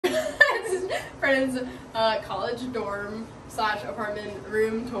Brennan's college dorm / apartment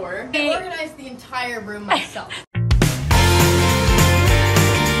room tour. I organized the entire room myself.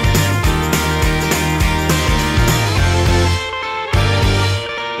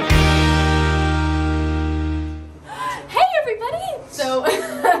 Hey everybody! So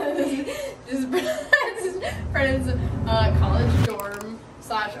this is Brennan's college dorm /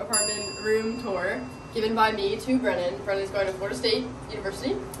 apartment room tour given by me to Brennan. Brennan's going to Florida State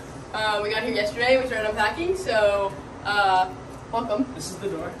University. We got here yesterday, we started unpacking, so welcome. This is the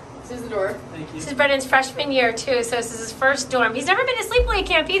door. This is the door. Thank you. This is Brennan's freshman year too, so this is his first dorm. He's never been to sleepaway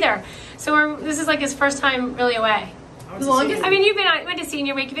camp either, so this is like his first time really away. The longest. I mean, you've been on, went to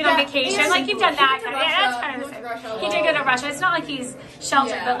senior week, you've been on vacation, like you've done that. Yeah, that's kind of the same. He did go to Russia. It's not like he's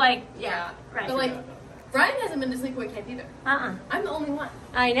sheltered, but like, right. But like, Brian hasn't been to sleepaway camp either. I'm the only one.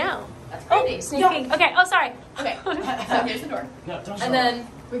 I know. That's crazy. Sneak peek. Okay. Oh, sorry. Okay. So here's the door. No, don't And then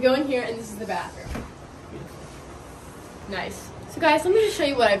we go in here, and this is the bathroom. Nice. So guys, let me just show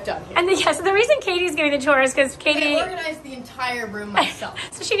you what I've done here. And so the reason Katie's giving the tour is because Katie I organized the entire room myself.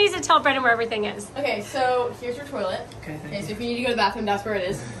 So she needs to tell Brennan where everything is. Okay, so here's your toilet. Okay, thank you. So if you need to go to the bathroom, that's where it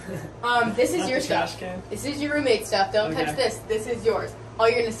is. This is Not your the stuff. trash can. This is your roommate stuff. Don't Okay. touch this. This is yours. All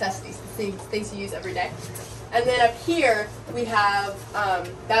your necessities, things you use every day. And then up here we have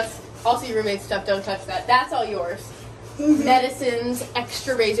that's also your roommate stuff. Don't touch that. That's all yours. Medicines,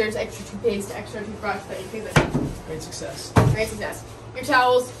 extra razors, extra toothpaste, extra toothbrush, things like that. Great success. Great success. Your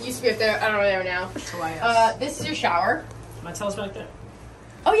towels used to be up there. I don't know where they are now. This is your shower. My towel's back there.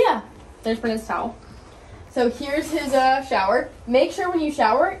 Oh yeah, there's Brennan's towel. So here's his shower. Make sure when you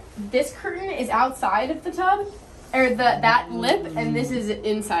shower, this curtain is outside of the tub, or that lip, and this is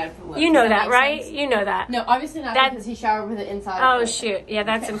inside of the lip. You know Does that, make right? sense? You know that. No, obviously not, because he showered with it inside. Oh of the shoot! Yeah,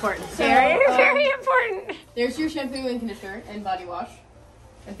 that's important. So, Very important. There's your shampoo and conditioner and body wash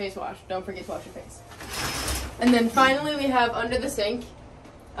and face wash. Don't forget to wash your face. And then finally we have under the sink.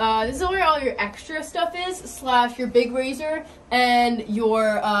 This is where all your extra stuff is, / your big razor and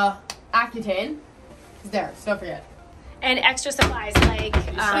your Accutane. It's there, so don't forget. And extra supplies like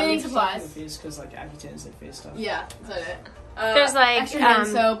Cleaning supplies. Because like Accutane is like face stuff. Yeah, that's it. There's like extra hand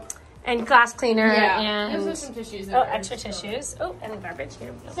soap. and glass cleaner There's and also some tissues in there. extra tissues. Oh, and garbage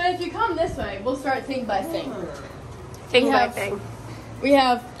here. So if you come this way, we'll start thing by thing. Thing We by have- thing. We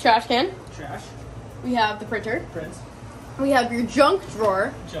have trash can. Trash. We have the printer. Print. We have your junk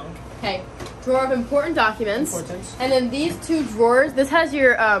drawer. Junk. Okay, drawer of important documents. Importance. And then these two drawers. This has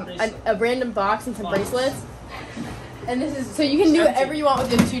your a random box and some bracelets. And this is so you can do whatever you want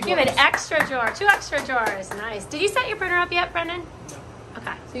with the two You drawers. have an extra drawer, 2 extra drawers. Nice. Did you set your printer up yet, Brennan? No.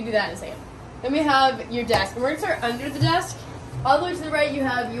 Okay. So you do that in a second. Then we have your desk. And we're gonna start under the desk. All the way to the right, you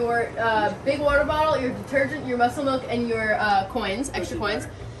have your big water bottle, your detergent, your muscle milk, and your coins, extra coins.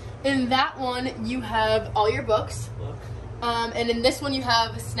 In that one, you have all your books. Look. And in this one, you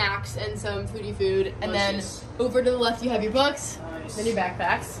have snacks and some foodie food. And Delicious. then over to the left, you have your books, Nice. then your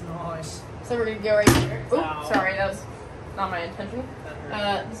backpacks. Nice. So we're gonna go right here. Oh, Ow. sorry, that was not my intention.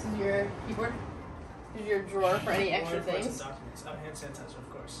 That hurt. This is your keyboard. This is your drawer for any extra More important things. documents. Oh, hand sanitizer, of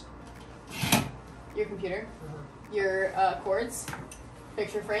course. Your computer, your cords,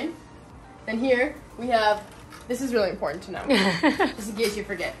 picture frame. Then here we have. This is really important to know, just in case you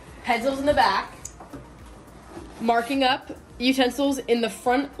forget. Pencils in the back. Marking up utensils in the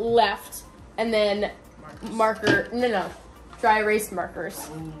front left, and then dry erase markers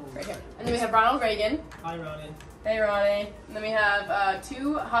Ooh. right here. And then we have Ronald Reagan. Hi, Ronnie. Hey, Ronnie. And then we have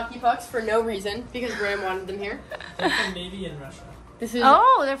 2 hockey pucks for no reason, because Graham wanted them here. They're from Navy in Russia. This is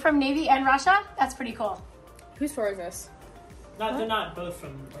Oh, they're from Navy and Russia? That's pretty cool. whose store is this? They're not both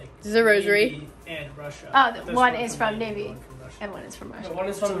from like. This is a rosary. Navy and Russia. Oh, There's one is from Navy. one from Russia. And one is from Russia. No, one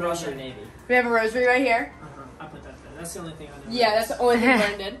is from Russia and Navy. We have a rosary right here. I put that there. That's the only thing I know. Yeah, that's the only thing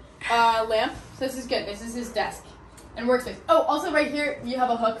Brian did. Lamp. So this is good. This is his desk and workspace. Oh, also right here you have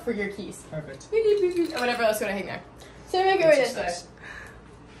a hook for your keys. Perfect. Or whatever else gonna hang there. So make it right this way.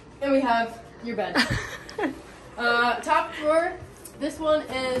 And we have your bed. Top drawer. This one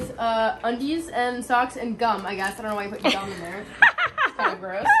is undies and socks and gum. I guess I don't know why you put gum in there. It's kind of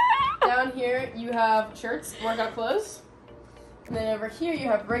gross. Down here you have shirts, workout clothes, and then over here you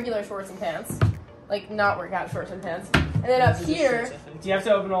have regular shorts and pants, like not workout shorts and pants. And then up here. Do you have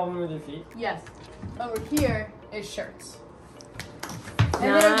to open all of them with your feet? Yes. Over here is shirts. And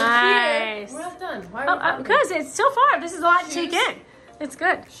then over here, we're not done. Why are we Because it's so far. This is a lot to take in. It's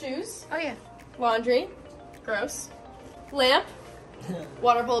good. Shoes, Oh, yeah. laundry, gross, lamp,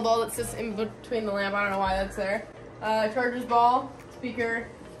 water polo ball that sits in between the lamp. I don't know why that's there. Charger's ball, speaker,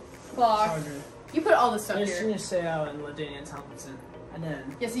 clock. Charger. You put all this stuff I'm just here. gonna stay out and let Danny Tomlinson. And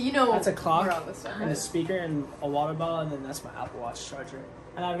then Yeah, so you know that's a clock where all this stuff and a is. speaker and a water bottle, and then that's my Apple Watch charger.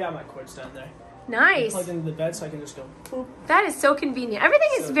 And I've got my cords down there. Nice. Plugged into the bed so I can just go boop. That is so convenient. Everything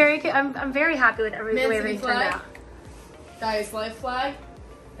is very good. I'm very happy with the way Man City everything turned flag. out. Dice life flag.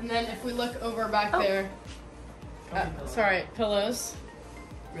 And then if we look over back there, sorry, pillows.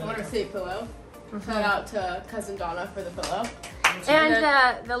 Really I want to comfy. say pillow. Shout out to cousin Donna for the pillow.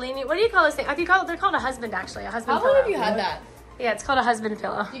 And the leaning, what do you call this thing? I think they're called a husband, actually. A husband How pillow. long have you had that? Yeah, it's called a husband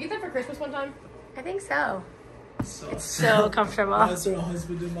pillow. Did you get that for Christmas one time? I think so. So, It's so comfortable. why is there a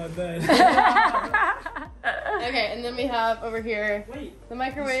husband in my bed? Okay, and then we have over here Wait, the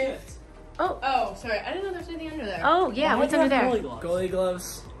microwave. Oh, Oh, sorry, I didn't know there was anything under there. oh yeah. What's under there? Goalie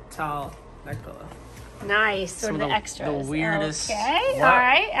gloves, towel, neck pillow. Nice. Sort of the the extras. weirdest- Okay. What? All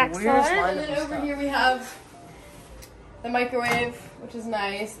right. The weirdest Excellent. And then over here we have the microwave, which is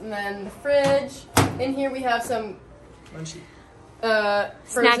nice, and then the fridge. In here we have some Munchy.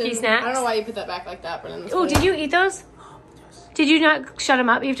 Snacky snacks. I don't know why you put that back like that, Brennan. Oh, did you eat those? Did you not shut them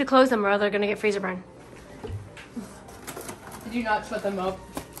up? You have to close them or they're going to get freezer burn. Did you not shut them up?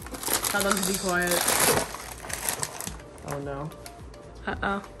 Tell them to be quiet. Oh no.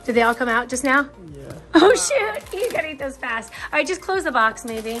 Uh-oh. Did they all come out just now? Yeah. Oh, shoot. You got to eat those fast. All right, just close the box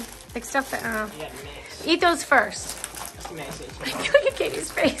maybe. Like stuff that, Yeah, mix. Eat those first. Just mix it. Look at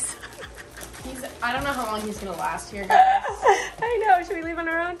Katie's face. I don't know how long he's gonna last here, guys. I know. Should we leave on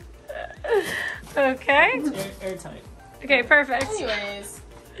our own? Okay. Airtight. Okay, perfect. Anyways,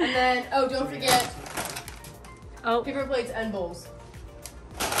 and then don't forget Oh, paper plates and bowls.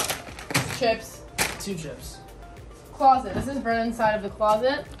 Chips. 2 chips. Closet. This is Brennan's side of the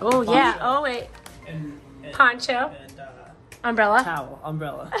closet. oh yeah. Oh, wait. And Poncho. And Umbrella. towel,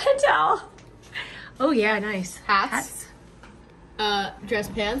 umbrella. Towel. Oh, yeah. Nice. Hats. Dress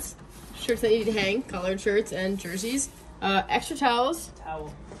pants. Shirts that need to hang. Collared shirts and jerseys. Extra towels.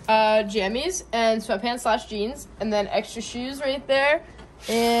 Towel. Jammies and sweatpants / jeans, and then extra shoes right there,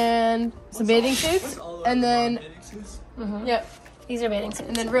 and some bathing suits, and then yep, These are bathing suits.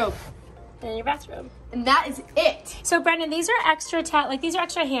 and then rope, in your bathroom. and that is it. So Brendan, these are extra these are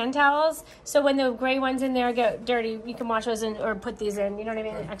extra hand towels. So when the gray ones in there get dirty, you can wash those in or put these in. You know what I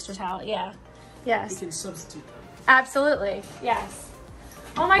mean? An extra towel. Yeah. You Yes. can substitute them. Absolutely. Yes.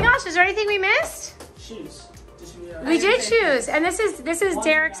 Oh my gosh, is there anything we missed? Shoes. We did choose, and this is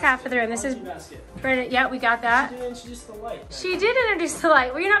Derek's half of the room. This is basket. Brendan. Yeah, we got that. She did introduce the light. Right? She did introduce the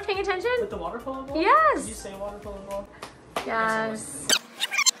light. Were you not paying attention? With the water polo ball? Yes. Did you say water polo ball? Yes.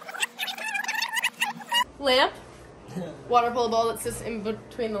 Lamp, water polo ball that sits in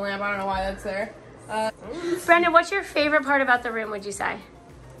between the lamp. I don't know why that's there. Brendan, what's your favorite part about the room? Would you say?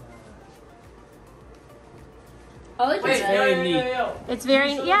 I like It's your very neat. It's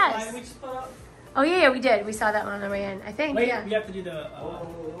very We yes. just put up? Oh yeah, we did. We saw that one on the way in. I think. Wait, Yeah. we have to do the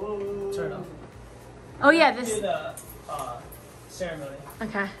turn off. Oh yeah. Do This. the ceremony.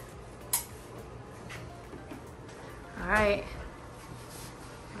 Okay. All right.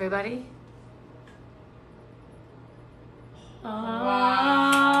 Everybody.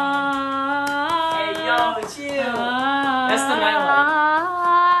 Hey yo, chill. That's the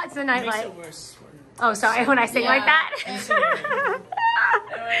nightlight. It's the Makes nightlight. it worse. Oh, sorry. When I sing like Yeah. that.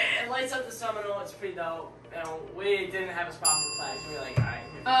 Anyway, it lights up the Seminole. It's pretty dope. And we didn't have a spot for the flags. We were like, all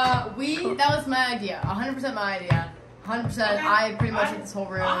right. that was my idea. 100% my idea. 100%. I pretty much did this whole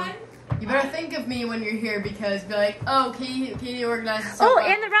room. You better think of me when you're here because be like, oh, Katie organized this. Oh,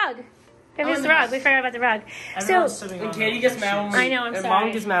 and the rug. There's the rug. We forgot about the rug. Everyone's So, sitting When on Katie the gets mad when shoes. I know, I'm and sorry.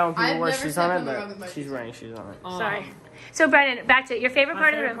 Mom gets mad when I've people wear never shoes stepped on on the rug it, with my but she's shoes. wearing shoes on it. sorry. So, Brendan, back to it. Your favorite My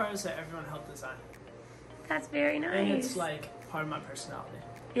part of the favorite room. part is that everyone helped design. That's very And nice. it's like part of my personality.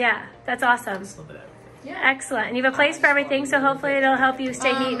 Yeah, that's awesome. It's a little bit of everything. Yeah. Excellent. And you have a place for everything, so hopefully it'll help you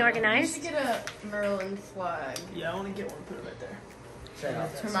stay neat and You organized. should get a Merlin flag Yeah, I want to get one. Put it right there.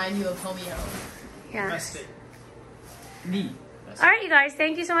 to remind you of Homeo. Best Yes. thing. Me. All right, you guys.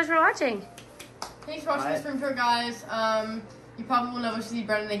 Thank you so much for watching. Thanks for watching this room tour, guys. You probably will never see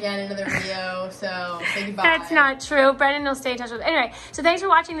Brennan again in another video, so say goodbye. That's not true. Brendan will stay in touch with. Anyway, so thanks for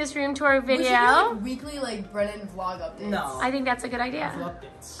watching this room tour We should do, video. like, weekly Brennan vlog updates. No. I think that's a good idea.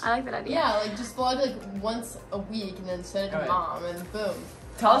 Updates. I like that idea. Yeah, just vlog once a week and then send it to Alright. Mom and boom.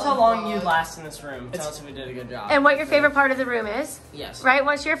 Tell us how long you Vlog. last in this room. Tell us if we did a good job. And what your favorite part of the room is, Yes. right?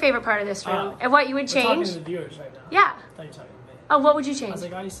 What's your favorite part of this room? Oh. And what you would We're talking change? to the viewers right now. Yeah. I thought you were talking to me. Oh, what would you I change? was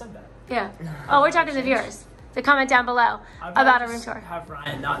like, I already said that. Yeah. Oh, we're talking to the viewers. The comment down below I'd about rather a room just tour. Have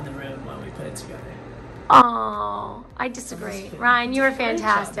Ryan not in the room when we put it together. Oh, I disagree. Ryan, you were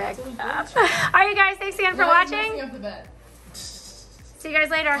fantastic. All right, you guys. Thanks again for Messing watching. up the bed. See you guys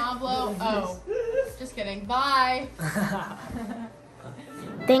later. Pablo. Oh, just kidding. Bye.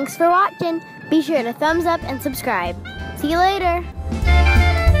 Thanks for watching. Be sure to thumbs up and subscribe. See you later.